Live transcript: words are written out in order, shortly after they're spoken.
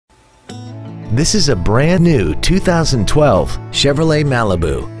This is a brand new 2012 Chevrolet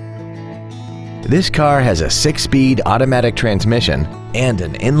Malibu. This car has a 6-speed automatic transmission and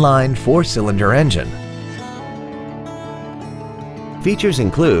an inline 4-cylinder engine. Features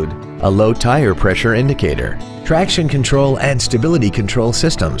include a low tire pressure indicator, traction control and stability control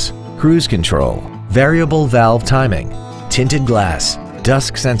systems, cruise control, variable valve timing, tinted glass,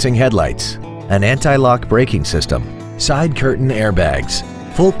 dusk sensing headlights, an anti-lock braking system, side curtain airbags,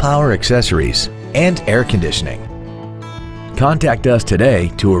 full power accessories, and air conditioning. Contact us today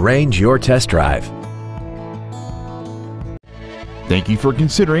to arrange your test drive. Thank you for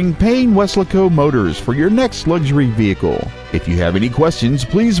considering Payne-Weslaco Motors for your next luxury vehicle. If you have any questions,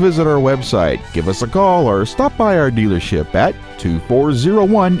 please visit our website, give us a call, or stop by our dealership at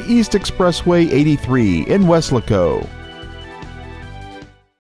 2401 East Expressway 83 in Weslaco.